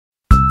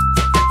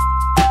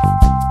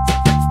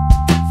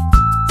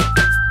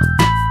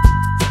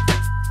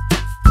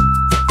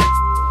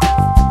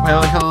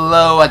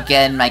Hello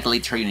again, my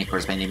glitter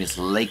unicorns. My name is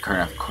Laker,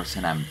 of course,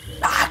 and I'm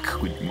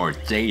back with more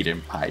Jade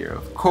Empire,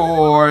 of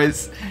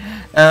course.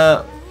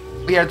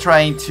 We are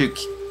trying to...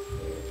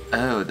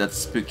 Oh, that's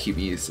spooky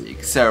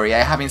music. Sorry,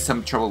 I'm having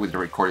some trouble with the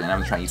recording.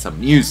 I'm trying some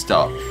new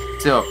stuff.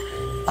 So,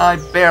 I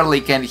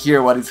barely can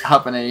hear what is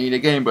happening in the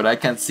game, but I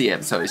can see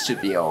it, so it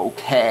should be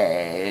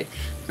okay.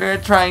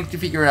 We're trying to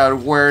figure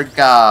out where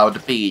Gao, the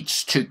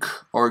beach,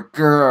 took our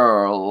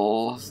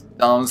girl,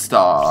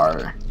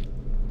 Dawnstar.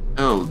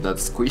 Oh, that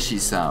squishy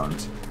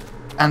sound.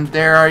 And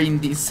they are in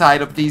the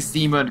side of this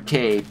demon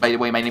cave. By the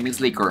way, my name is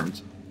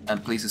Licorn.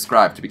 And please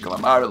subscribe to become a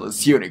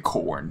marvelous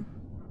unicorn.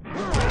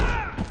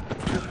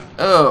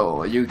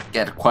 Oh, you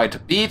get quite a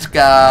beat,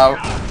 Gao.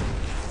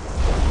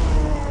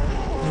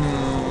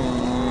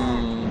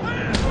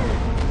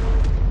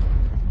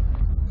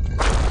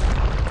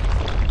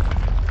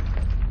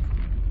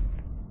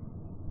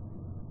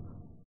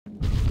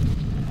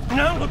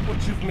 Now look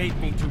what you've made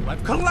me do.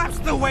 I've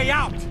collapsed the way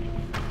out.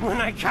 When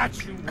I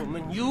catch you,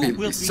 woman, you will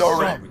be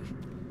sorry.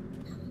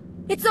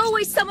 It's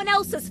always someone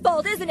else's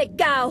fault, isn't it,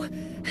 Gao?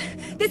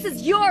 This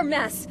is your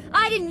mess.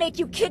 I didn't make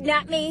you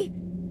kidnap me.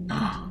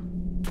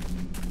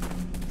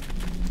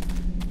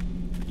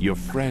 Your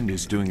friend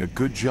is doing a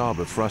good job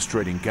of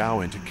frustrating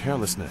Gao into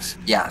carelessness.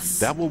 Yes.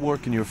 That will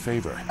work in your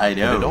favor. I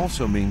know. But it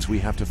also means we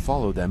have to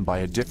follow them by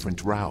a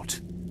different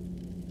route.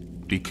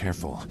 Be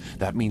careful.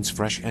 That means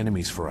fresh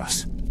enemies for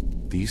us.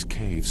 These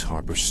caves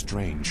harbor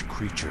strange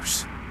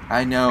creatures.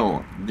 I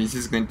know. This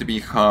is going to be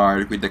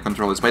hard with the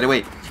controllers. By the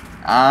way,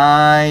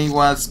 I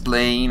was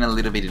playing a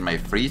little bit in my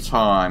free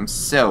time.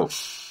 So,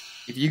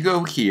 if you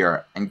go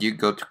here and you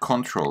go to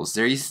controls,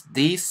 there is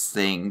this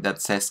thing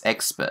that says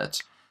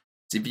expert.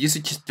 So if you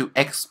switch to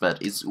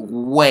expert, it's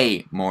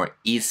way more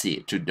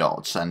easy to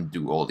dodge and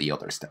do all the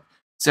other stuff.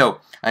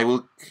 So, I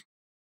will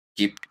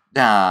keep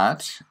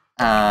that.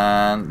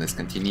 And let's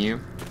continue.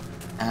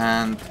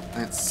 And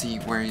let's see,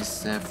 where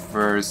is the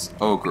first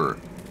ogre?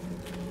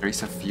 There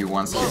is a few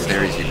ones here.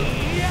 There you go.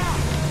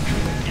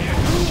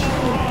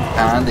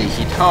 And they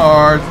hit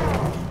hard.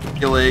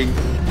 Killing.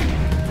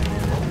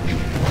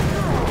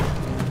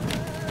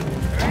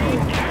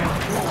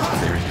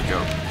 There you go.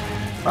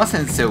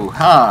 Wasn't so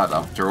hard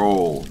after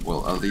all.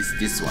 Well, at least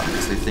this one,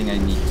 because I think I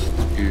need to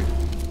do...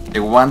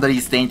 The one that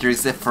is dangerous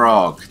is the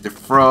frog. The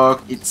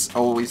frog, it's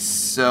always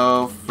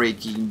so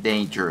freaking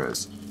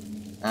dangerous.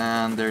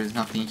 And there is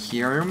nothing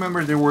here. I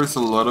remember there was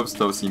a lot of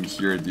stuff in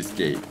here in this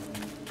game.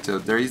 So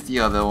there is the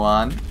other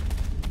one.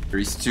 There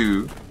is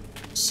two.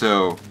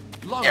 So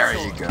there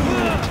you go.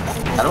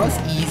 That was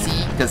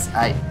easy because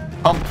I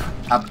pump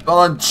a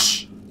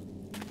bunch.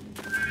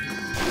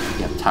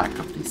 The attack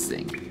of this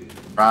thing.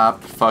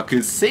 Wrap,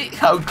 focus. See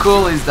how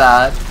cool is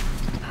that?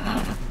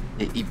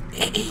 They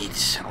evade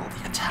all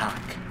the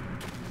attack.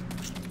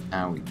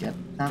 Now we get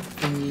that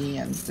thingy,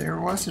 and there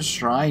was a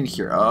shrine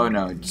here. Oh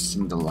no, it's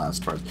in the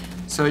last part.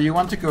 So you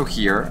want to go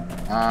here,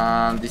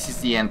 and this is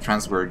the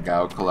entrance where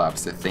Gao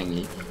collapsed the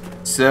thingy.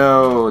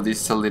 So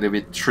this is a little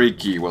bit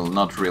tricky. Well,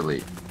 not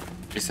really.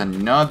 There's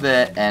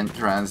another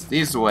entrance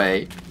this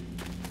way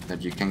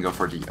that you can go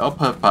for the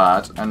upper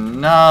part,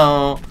 and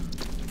now,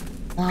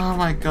 oh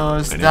my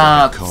gosh,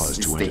 that is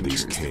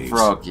dangerous. The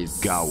frog is...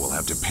 Gao will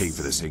have to pay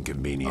for this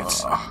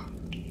inconvenience.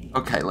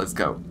 Okay, let's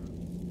go.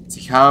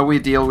 See how we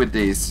deal with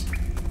this.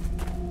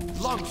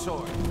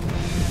 Longsword.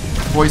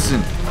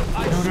 Poison.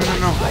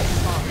 No.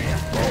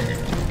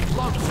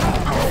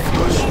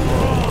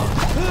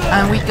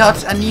 And we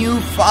got a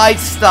new fight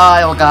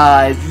style,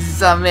 guys. This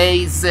is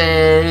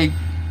amazing.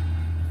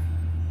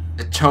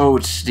 The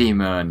Toad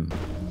Demon.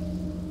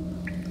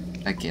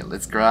 Okay,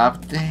 let's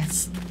grab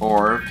this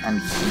orb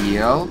and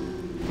heal.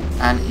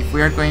 And if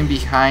we are going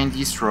behind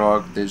this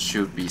rock, there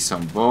should be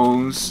some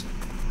bones.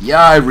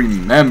 Yeah, I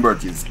remember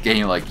this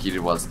game like it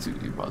was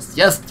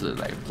yesterday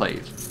that I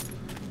played.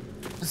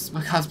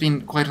 It has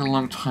been quite a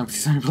long time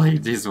since I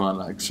played this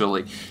one,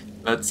 actually.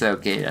 But it's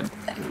okay, and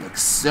it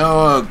looks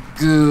so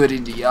good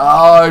in the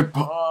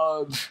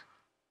iPod.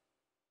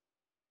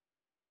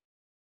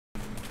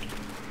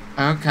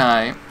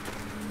 Okay.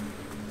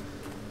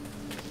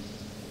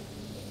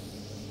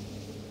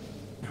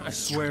 I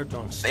swear,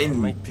 Dawnstar,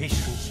 my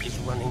patience is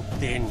running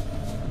thin.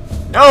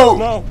 No!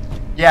 No!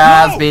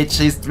 Yes, no!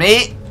 bitch, it's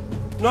me!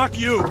 Not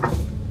you!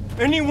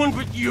 Anyone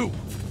but you!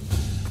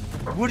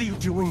 What are you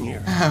doing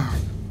here?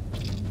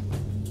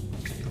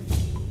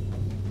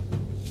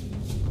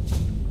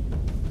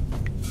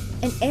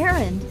 An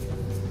errand?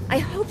 I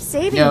hope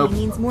saving me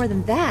means more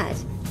than that.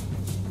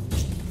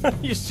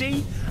 You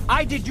see?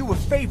 I did you a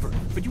favor,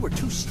 but you were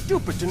too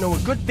stupid to know a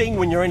good thing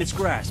when you're in its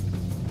grasp.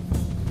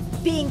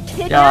 Being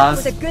kidnapped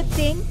was a good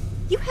thing?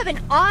 You have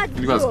an odd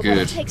view of what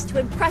it takes to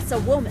impress a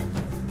woman.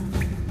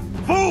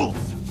 Fools!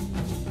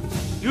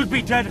 You'd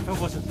be dead if it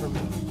wasn't for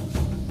me.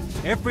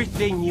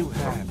 Everything you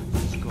have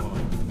is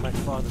gone. My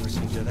father is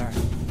into that.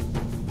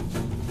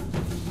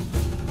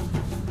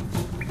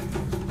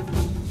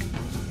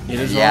 It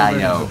is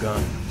already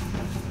begun.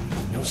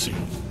 You'll see.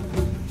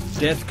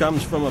 Death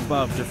comes from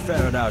above to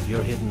ferret out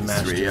your hidden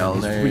master's real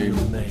name.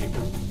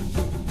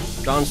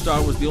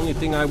 Dawnstar was the only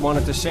thing I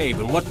wanted to save,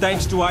 and what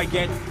thanks do I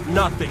get?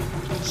 Nothing.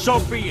 So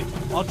be it.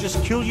 I'll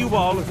just kill you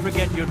all and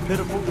forget your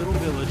pitiful little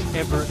village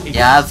ever existed.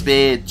 Yes,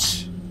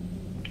 bitch.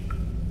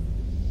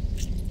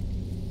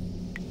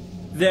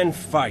 Then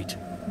fight.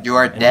 You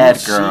are And dead, we'll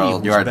see girl.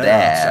 who's You are better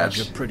dead. outside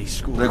your pretty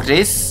school. Look,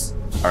 these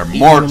are Even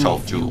mortal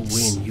if you tools.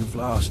 win, you've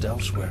lost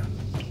elsewhere.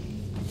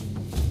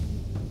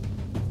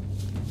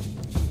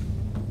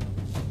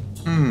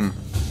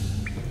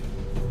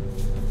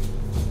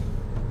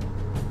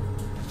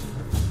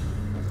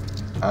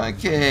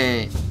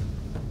 Okay.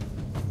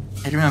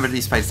 I remember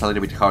this fight's a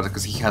little bit harder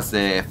because he has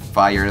the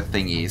fire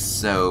thingy,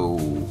 so...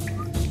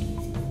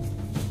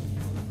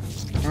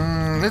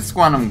 let's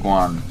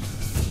one-on-one.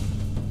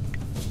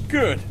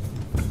 Good.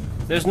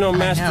 There's no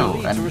master No,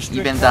 lead to and restrict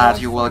even that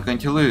power. you are going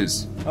to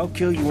lose. I'll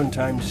kill you in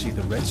time to see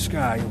the red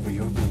sky over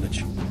your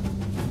village.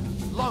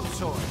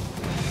 Longsword.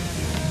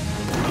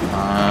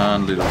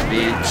 And little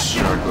bitch,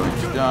 you're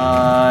going to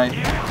die.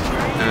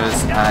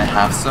 Because I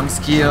have some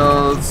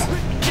skills.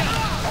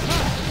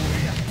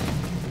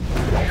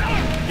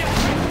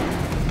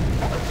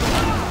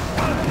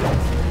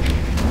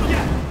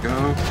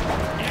 Go.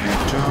 You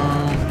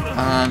jump.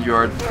 And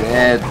you're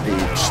dead,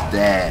 bitch.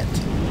 Dead.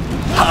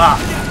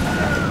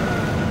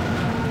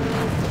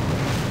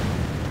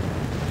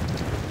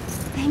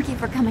 Thank you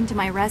for coming to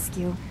my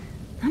rescue.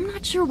 I'm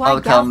not sure why Gal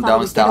Welcome, thought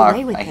he would get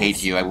away Dawnstar. with I hate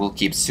this. you. I will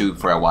keep Sue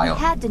for a I while.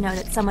 had to know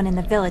that someone in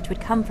the village would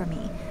come for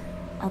me.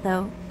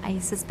 Although, I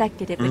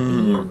suspected it would be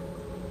you.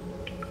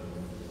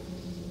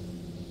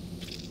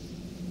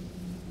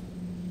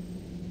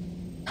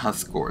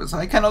 Of course,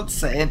 I cannot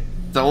say it.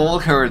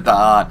 Told her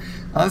that.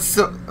 I'm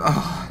so...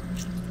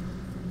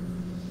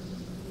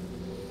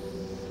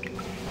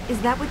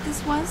 Is that what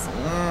this was?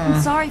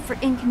 I'm sorry for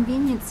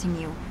inconveniencing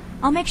you.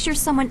 I'll make sure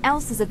someone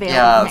else is available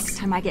Yes. next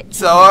time I get killed.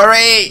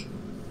 Sorry!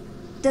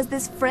 Does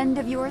this friend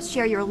of yours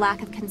share your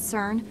lack of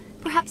concern?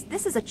 Perhaps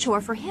this is a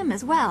chore for him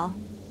as well.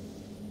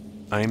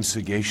 I am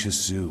Sagacious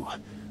Zoo.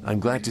 I'm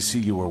glad to see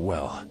you are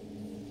well.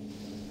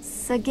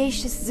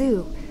 Sagacious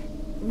Zoo.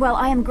 Well,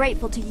 I am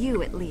grateful to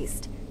you, at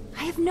least.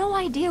 I have no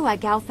idea why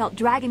Gao felt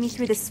dragging me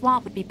through the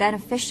swamp would be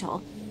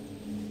beneficial.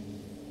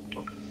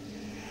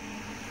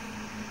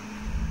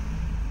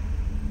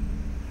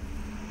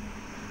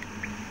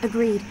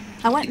 Agreed.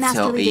 I want It's Master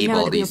so Lee to know evil,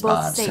 that we are these both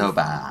bots. safe. So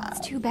bad.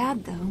 It's too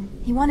bad, though.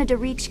 He wanted to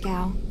reach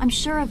Gao. I'm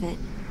sure of it.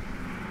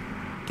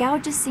 Gao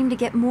just seemed to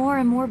get more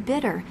and more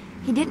bitter.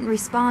 He didn't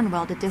respond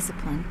well to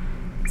discipline.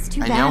 It's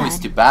too I bad. know it's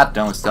too bad,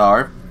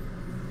 Dawnstar.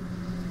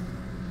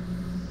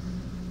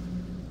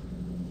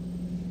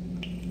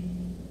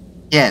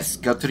 Yes,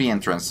 go to the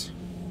entrance.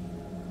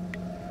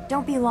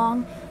 Don't be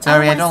long.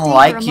 Sorry, I wanna don't stay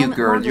like for a you, moment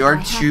girl. longer You're if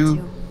I have too...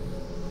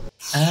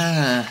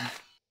 to.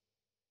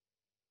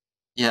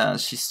 Yeah,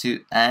 she's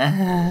too...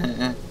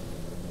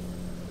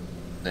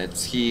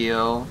 Let's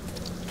heal.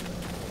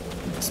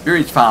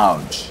 Spirit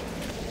found.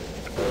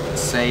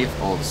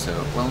 Save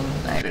also. Well,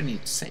 I don't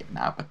need to save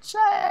now, but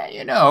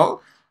you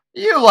know,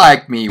 you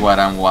like me while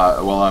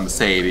I'm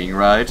saving,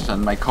 right?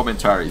 And my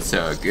commentary is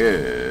so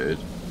good.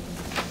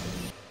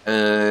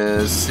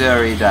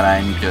 Sorry that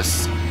I'm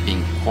just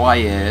being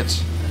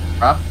quiet.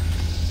 Up.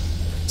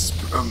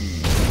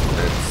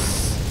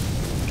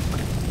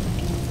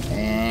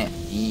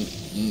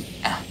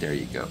 There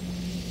you go.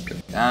 Go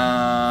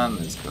down.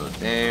 Let's go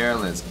there.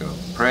 Let's go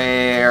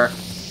prayer.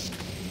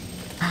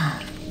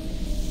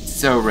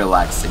 So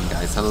relaxing,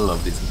 guys. I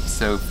love this game.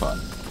 So fun.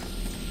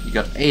 You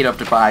got 8 of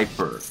the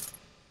Viper.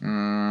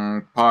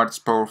 Parts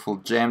powerful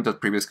gem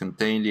that previously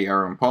contained the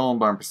iron palm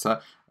bar.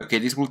 Okay,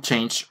 this will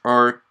change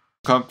our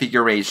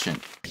configuration.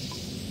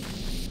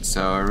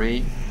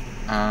 Sorry.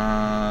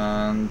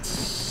 And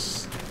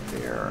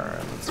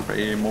there. Let's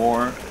pray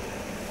more.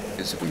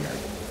 Because we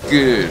are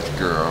good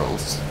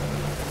girls.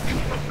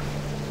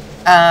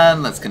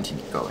 And let's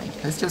continue going.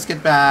 Let's just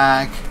get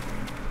back.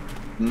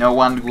 No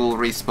one will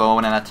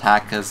respawn and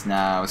attack us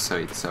now, so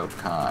it's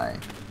okay.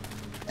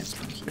 Let's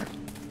go here.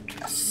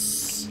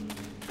 Yes.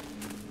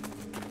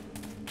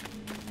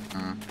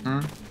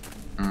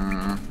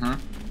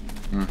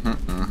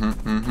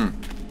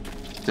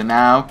 So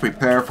now,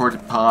 prepare for the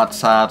part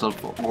sad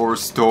of our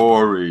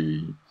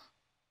story.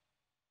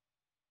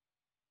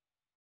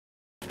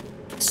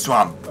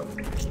 Swamp.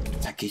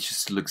 That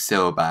just looks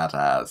so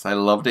badass. I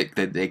love it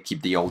that they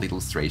keep the old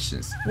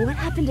illustrations. What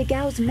happened to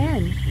Gao's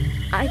men?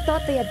 I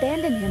thought they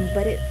abandoned him,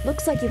 but it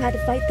looks like you had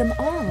to fight them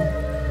all.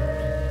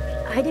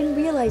 I didn't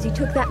realize you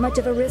took that much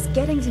of a risk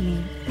getting to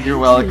me. Thank You're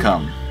you.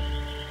 welcome.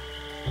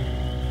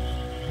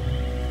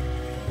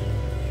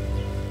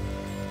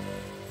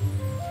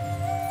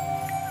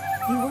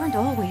 You weren't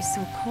always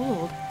so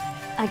cold.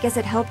 I guess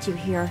it helped you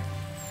here.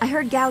 I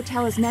heard Gao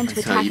tell his men to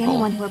That's so attack evil.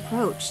 anyone who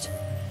approached.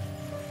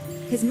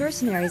 His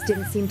mercenaries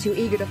didn't seem too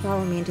eager to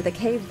follow me into the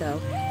cave, though.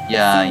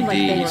 Yeah, It seemed like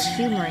they indeed. were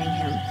humoring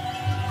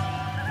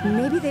him.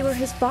 Maybe they were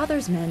his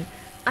father's men.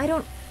 I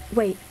don't...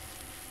 Wait.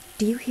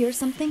 Do you hear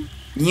something?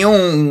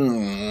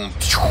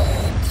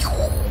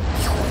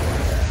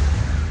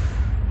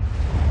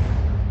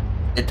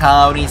 The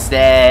town is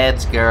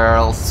dead,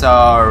 girl.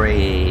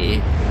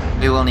 Sorry.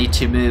 We will need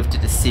to move to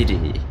the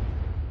city.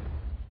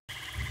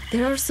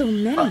 There are so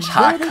many. Where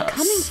Attack are they us.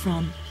 coming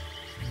from?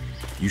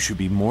 You should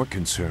be more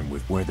concerned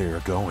with where they are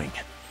going.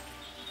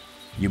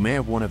 You may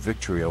have won a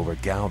victory over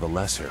Gao the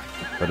Lesser,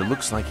 but it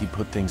looks like he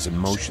put things in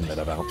motion that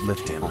have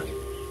outlived him.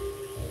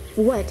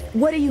 What?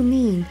 What do you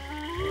mean?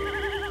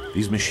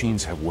 These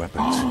machines have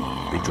weapons.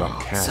 They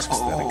drop casks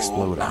that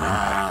explode on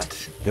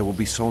impact. There will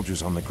be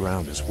soldiers on the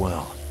ground as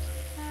well.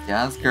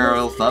 Yes,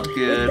 girls, not Is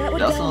good. that what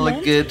Doesn't Gao look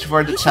meant? good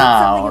for the He said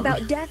something town.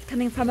 about death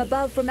coming from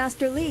above for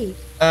Master Li.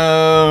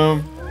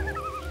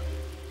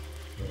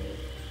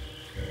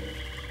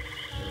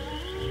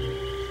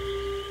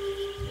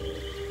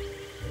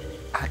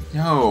 I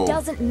know.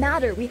 Doesn't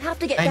matter. We have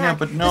to get I back. know,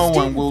 but The no one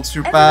students,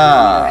 will everyone needs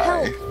our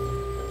survive.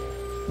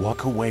 help.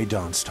 Walk away,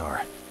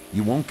 Dawnstar.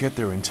 You won't get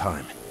there in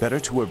time. Better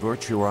to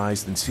avert your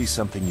eyes than see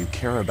something you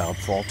care about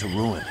fall to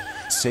ruin.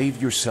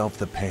 Save yourself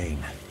the pain.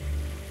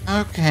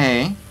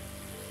 Okay.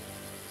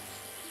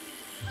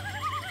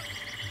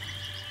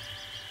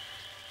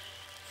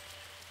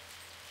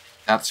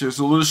 That's your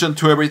solution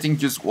to everything,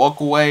 just walk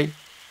away.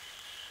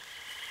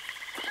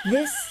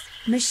 This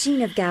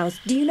machine of Gao's,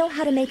 do you know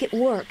how to make it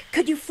work?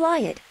 Could you fly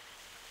it?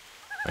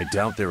 I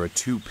doubt there are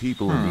two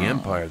people in the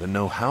Empire that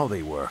know how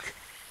they work.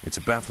 It's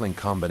a baffling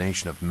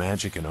combination of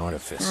magic and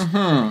artifice.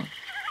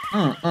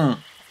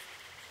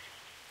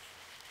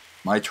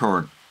 My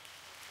turn.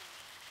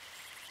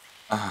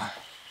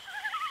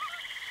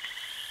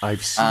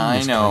 I've seen I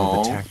this know, kind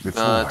of attack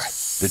before.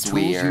 that's The tools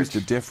weird. used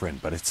are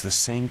different, but it's the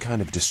same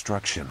kind of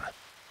destruction.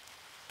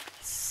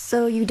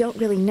 So you don't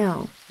really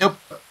know. Nope.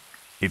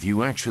 If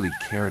you actually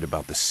cared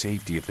about the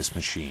safety of this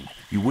machine,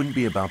 you wouldn't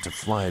be about to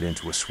fly it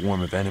into a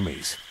swarm of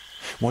enemies.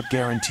 What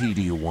guarantee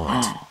do you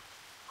want?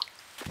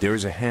 There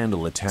is a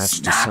handle attached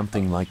to Snap.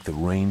 something like the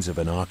reins of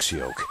an ox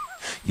yoke.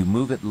 You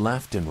move it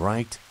left and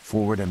right,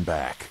 forward and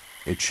back.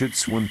 It should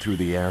swim through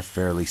the air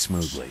fairly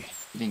smoothly.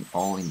 Getting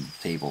all in the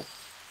table.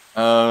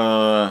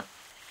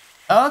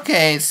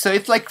 Okay, so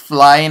it's like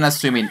flying a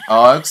swimming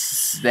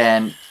ox,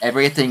 then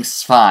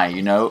everything's fine,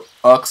 you know?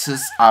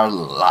 Oxes are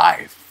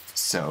live,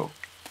 so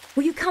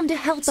Will you come to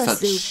help us, Such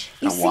Zoo?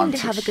 You a seem wanted.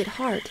 to have a good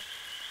heart.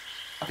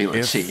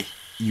 ability. If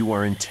you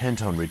are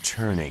intent on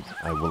returning,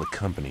 I will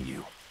accompany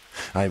you.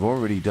 I've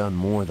already done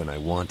more than I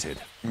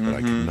wanted, but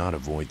I cannot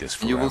avoid this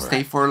forever. You will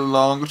stay for a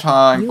long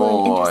time, You are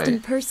an interesting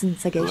boy. person,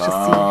 Sagacious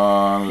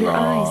Long, Zoo. Your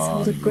eyes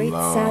hold a great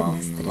long,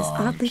 sadness that is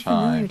long oddly time.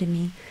 familiar to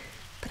me,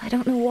 but I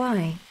don't know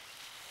why.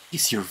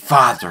 He's your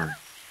father.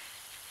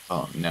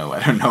 Oh no, I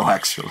don't know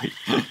actually.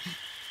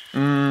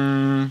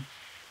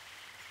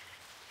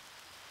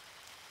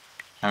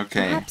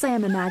 Okay. Perhaps I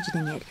am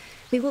imagining it.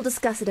 We will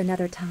discuss it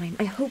another time.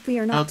 I hope we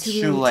are not Not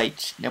too late.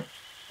 late. Nope.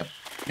 Nope.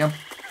 Nope.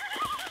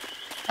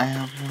 I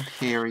have one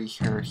hairy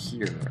hair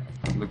here.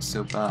 It looks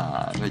so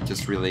bad. I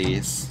just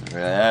realized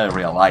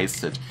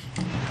it.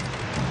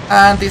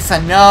 And this is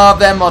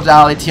another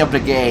modality of the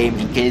game,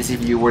 in case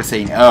if you were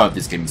saying, oh,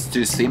 this game is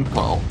too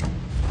simple.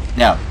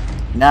 No.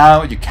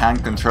 Now you can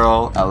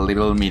control a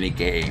little mini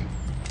game.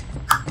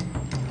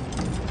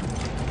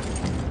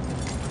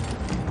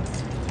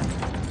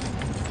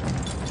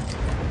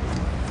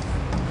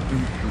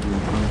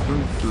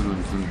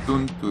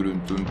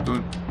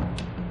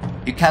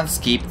 You can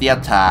skip the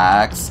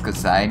attacks,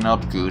 because I'm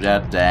not good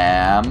at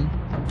them.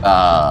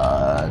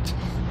 But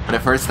for the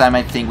first time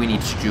I think we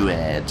need to do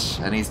it,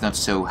 and it's not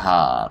so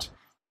hard.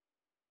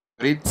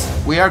 But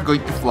we are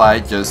going to fly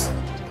just...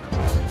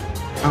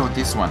 Oh,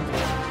 this one.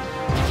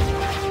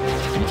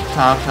 We need to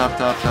tap.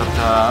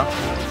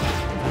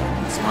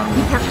 This one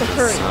We have to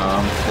hurry.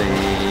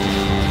 something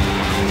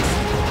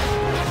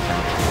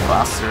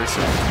faster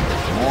so I can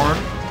get more.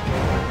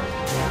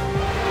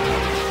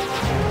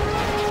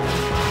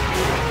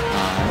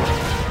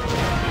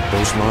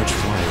 Those large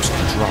flyers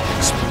can drop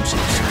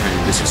explosives.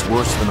 This is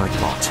worse than I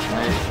thought.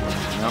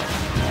 Nope.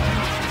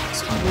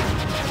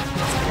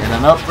 Get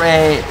an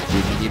upgrade!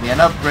 Give me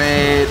an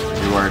upgrade!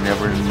 You are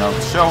never not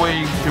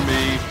showing to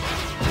me.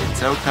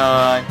 It's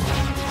okay.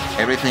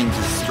 Everything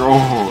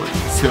destroyed.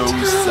 So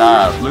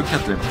sad. Look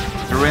at them.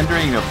 The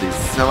rendering of this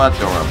is so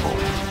adorable.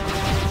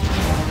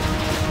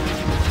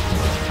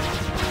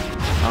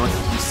 How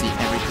did you see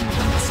everything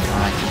from the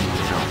sky?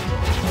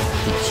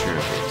 Picture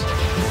of it.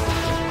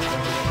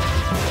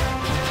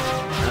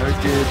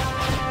 Good.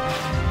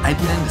 I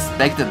didn't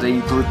expect that they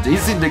include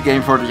this in the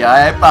game for the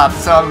iPad.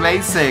 So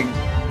amazing.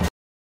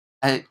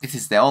 This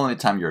is the only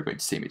time you're going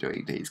to see me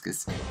doing this,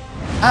 because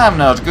I'm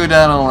not good,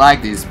 I don't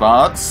like these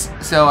bots,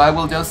 so I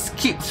will just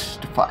skip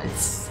the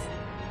fights.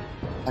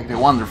 Like the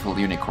wonderful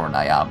unicorn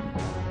I am.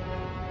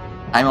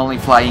 I'm only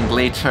flying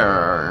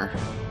glitter.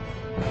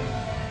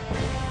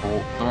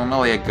 Well,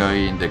 normally I go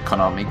in the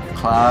economic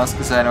class,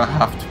 because I don't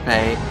have to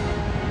pay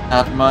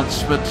that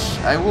much, but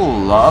I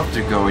would love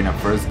to go in a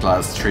first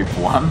class trip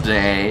one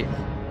day.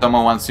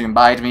 Someone wants to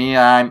invite me,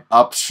 I'm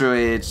up to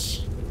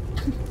it.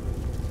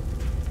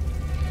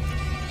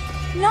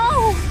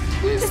 No!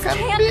 This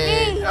can't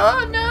be.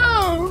 Oh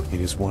no! It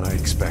is what I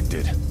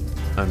expected.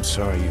 I'm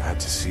sorry you had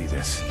to see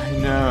this. I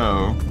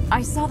know.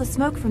 I saw the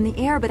smoke from the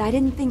air, but I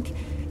didn't think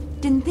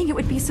it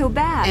would be so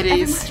bad. It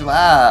is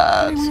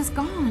bad. Everyone is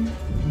gone.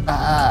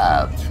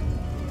 Bad.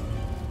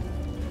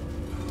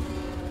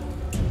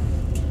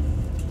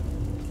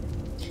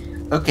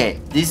 Okay,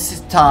 this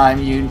is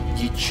time you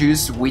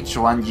choose which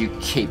one you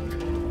keep.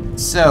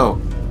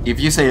 So, if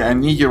you say I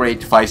need your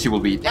 85, she will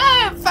be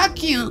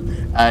fuck you.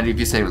 And if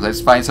you say let's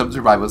find some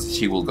survivors,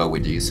 she will go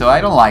with you. So I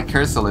don't like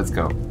her, so let's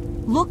go.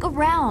 Look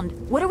around.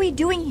 What are we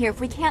doing here if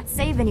we can't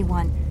save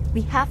anyone?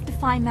 We have to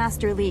find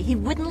Master Li. He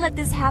wouldn't let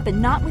this happen,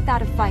 not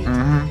without a fight.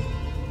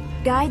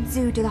 Guide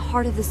Zhu to the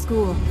heart of the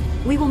school.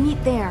 We will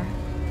meet there.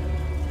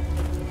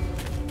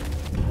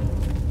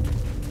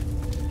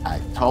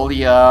 I told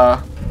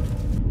ya.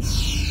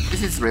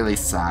 This is really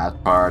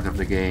sad part of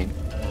the game.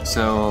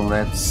 So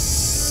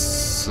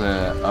let's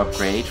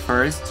upgrade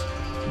first.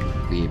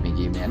 Give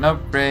me an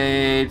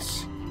upgrade.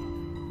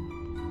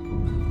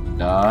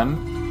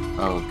 Done.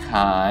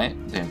 Okay.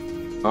 Then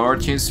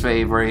Fortune's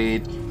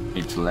favorite.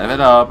 Need to level it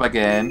up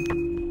again.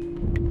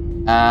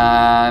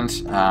 And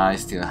I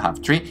still have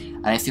 3.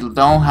 And I still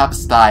don't have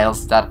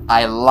styles that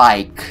I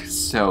like.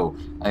 So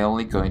I'm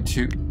only going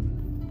to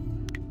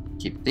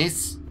keep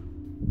this.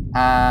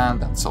 And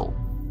that's all.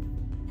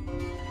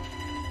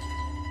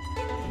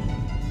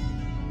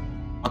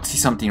 Let's see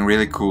something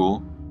really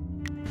cool.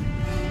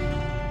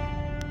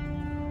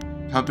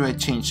 How do I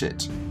change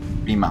it?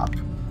 Remap.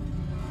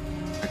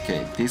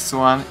 Okay, this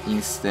one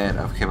instead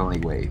of Heavenly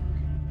Wave.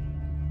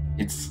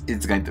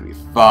 It's going to be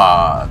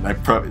fun, I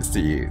promise to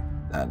you.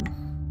 Then.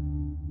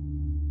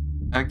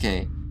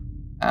 Okay.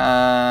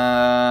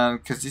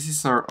 Because this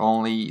is our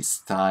only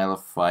style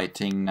of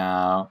fighting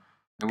now.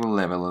 I will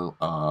level it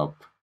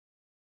up.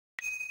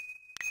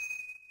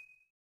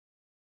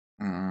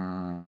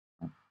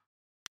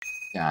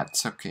 Yeah,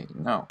 it's okay.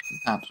 No,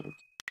 not okay.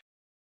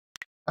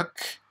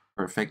 Okay,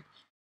 perfect.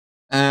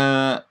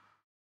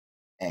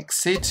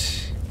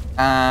 Exit.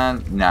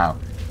 And now,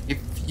 if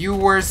you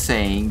were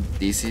saying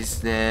this is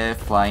the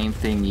flying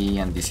thingy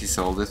and this is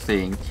all the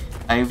thing,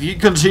 and if you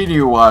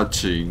continue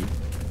watching,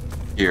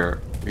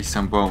 here, there's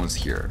some bones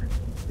here.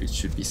 There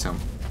should be some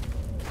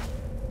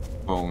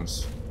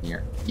bones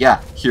here.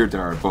 Yeah, here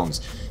there are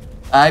bones.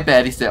 I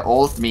bet it's the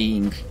old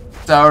Ming.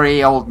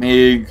 Sorry, old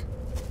Ming.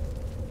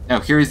 No,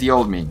 here is the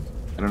old Ming.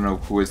 I don't know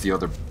who is the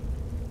other.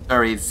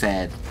 Sorry, it's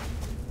sad.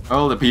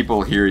 All the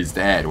people here is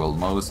dead. Well,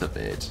 most of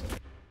it.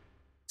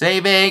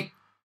 Saving!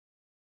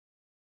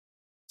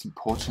 It's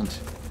important.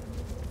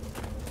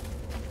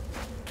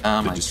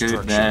 Oh my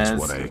goodness.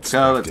 Let's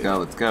go, let's go,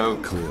 let's go.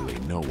 Clearly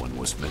no one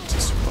was meant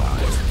to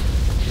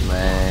survive.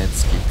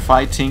 Let's keep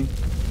fighting.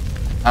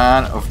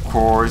 And of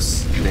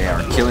course, they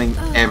are killing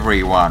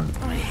everyone.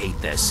 I hate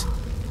this.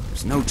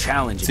 There's no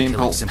challenge in Simple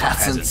killing simple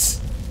peasants.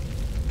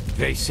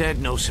 They said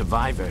no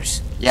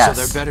survivors. Yes.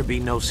 So there better be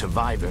no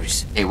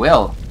survivors. They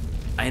will.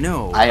 I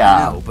know, I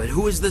know, but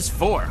who is this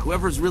for?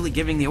 Whoever's really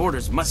giving the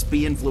orders must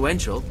be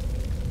influential. Do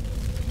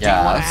you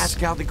want to Yes.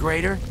 ask out the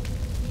Greater?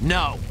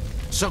 No.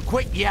 So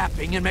quit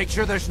yapping and make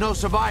sure there's no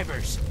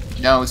survivors.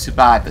 No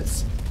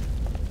survivors.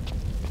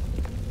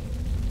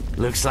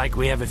 Looks like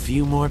we have a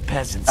few more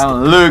peasants. Oh,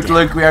 look,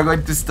 we are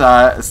going to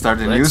start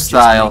a new Let's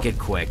style. just make it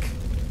quick.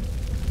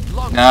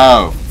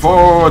 No,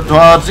 for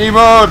towards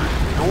Simon!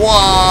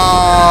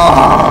 Whoa!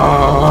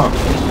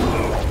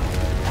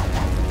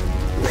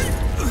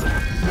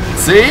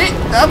 See?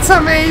 That's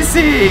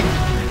amazing!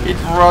 It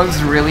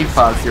runs really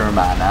fast, your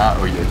mana,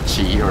 or your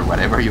chi, or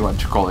whatever you want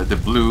to call it, the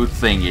blue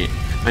thingy.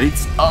 But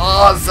it's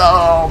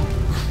awesome!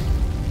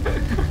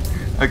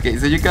 Okay,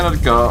 so you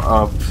cannot go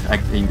up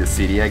in the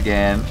city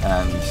again,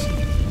 and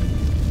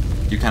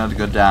you cannot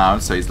go down,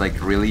 so it's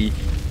like really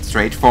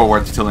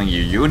straightforward telling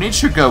you, you need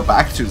to go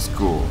back to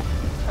school.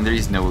 And there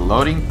is no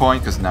loading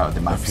point, because now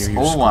the map is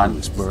all one.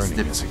 Is burning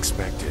as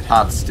expected.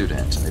 Hot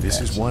student. This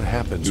is what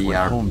happens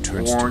when home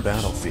turns to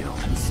battlefield.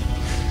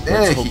 He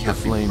Let's hope the has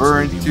been flames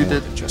burned will be to more the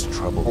than just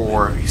troubled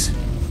core. memories.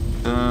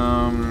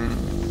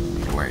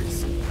 Where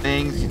is the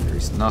things? There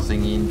is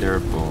nothing in their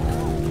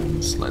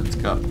bones. Let's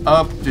go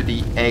up to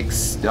the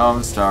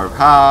Don't Starve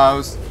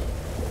house.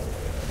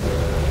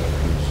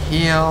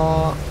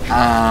 Heal.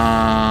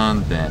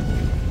 And then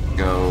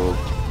go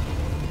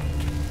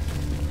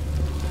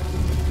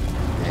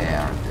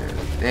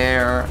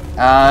there.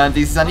 And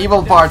this is an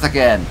evil part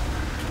again.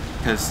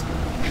 Because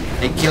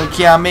they kill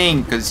Kia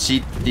Ming because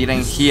she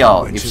didn't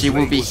heal. If she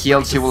will be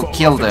healed, she will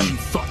kill them. She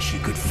thought she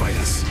could fight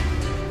us.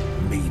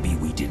 Maybe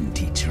we didn't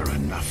teach her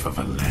enough of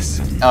a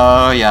lesson.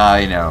 Oh yeah,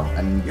 I know.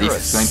 And You're this a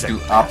is going sick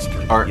to up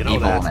bastard. our You know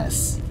that?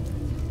 evilness.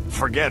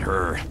 Forget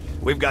her.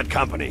 We've got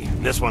company.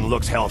 This one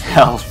looks healthy.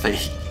 Healthy.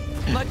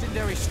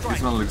 Legendary strike.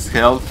 This one looks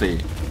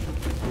healthy.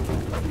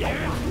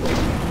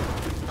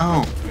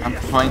 Oh, I'm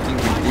fighting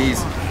with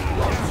these.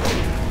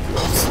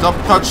 Stop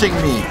touching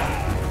me!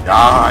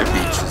 Die,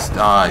 bitches,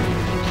 die.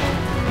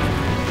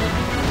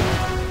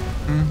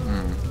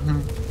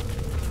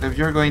 So if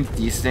you're going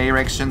this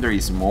direction, there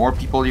is more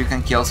people you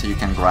can kill, so you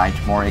can grind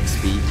more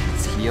XP.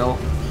 Let's heal.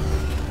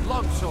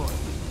 Longsword.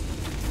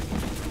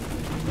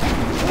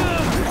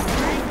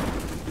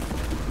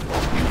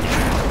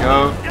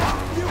 go.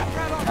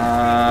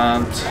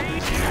 And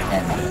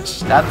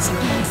that's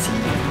easy.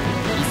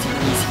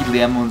 Easy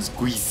lemon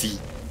squeezy.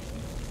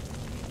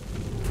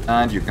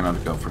 And you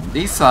cannot go from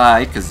this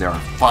side because they are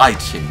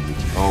fighting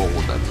with all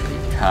that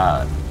they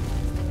can.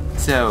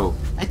 So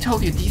I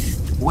told you this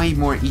is way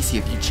more easy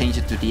if you change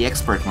it to the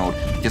expert mode.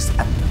 Just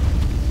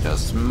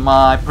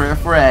my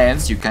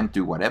preference. You can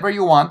do whatever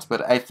you want,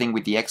 but I think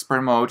with the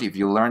expert mode, if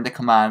you learn the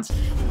commands,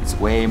 it's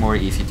way more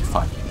easy to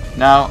fight.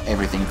 Now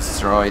everything's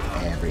destroyed.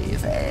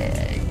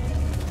 Everything.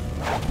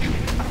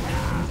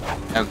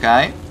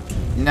 Okay.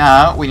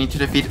 Now we need to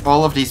defeat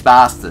all of these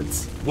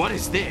bastards. What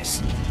is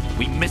this?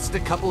 We missed a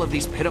couple of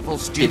these pitiful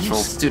students.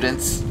 Pitiful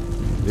students.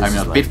 This I'm is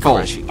not like pitiful.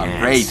 crushing I'm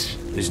ants. great.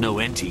 There's no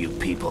end to you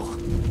people.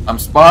 I'm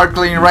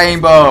sparkling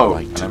rainbow,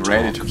 Right and to I'm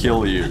ready talk. to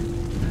kill you.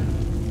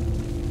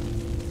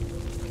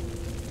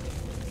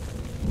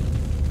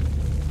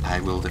 I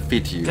will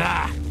defeat you.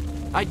 Ah,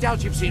 I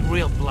doubt you've seen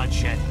real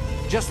bloodshed.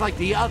 Just like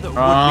the other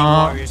would-be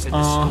warriors in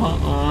the school.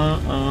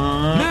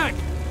 Nick!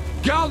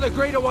 Gal the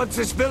Greater wants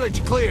this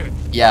village cleared.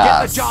 Yes.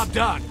 Get the job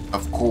done.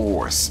 Of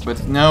course,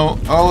 but no,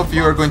 all of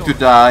you are going to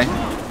die.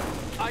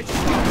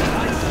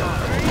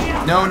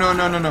 No,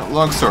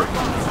 longsword.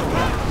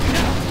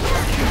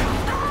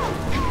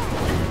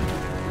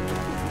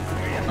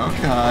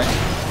 Okay.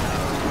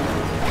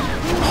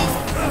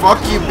 Fuck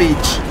you,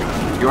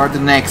 bitch. You are the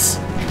next.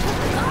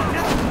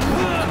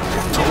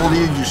 Told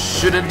you you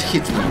shouldn't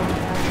hit me.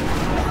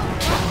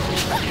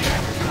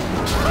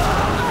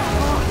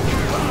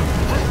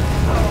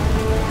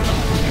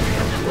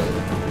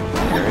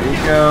 There you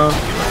go.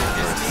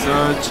 It's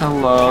such a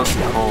lost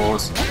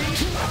cause.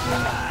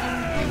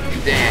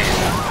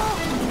 Damn.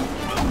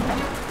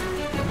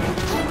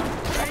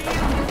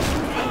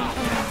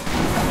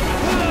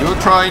 You're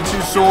trying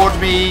to sword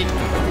me,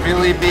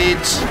 really,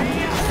 bitch?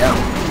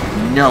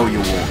 No, you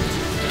won't.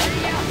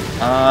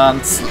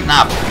 And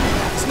snap,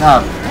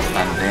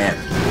 and there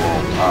you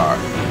all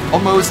are.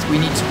 Almost. We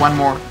need one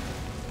more.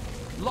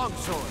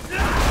 Longsword.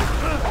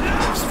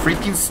 This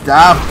freaking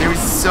stuff. They're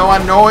so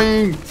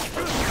annoying.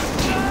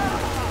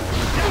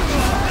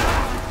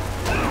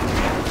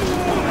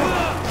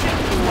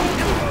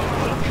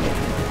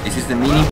 This is the meaning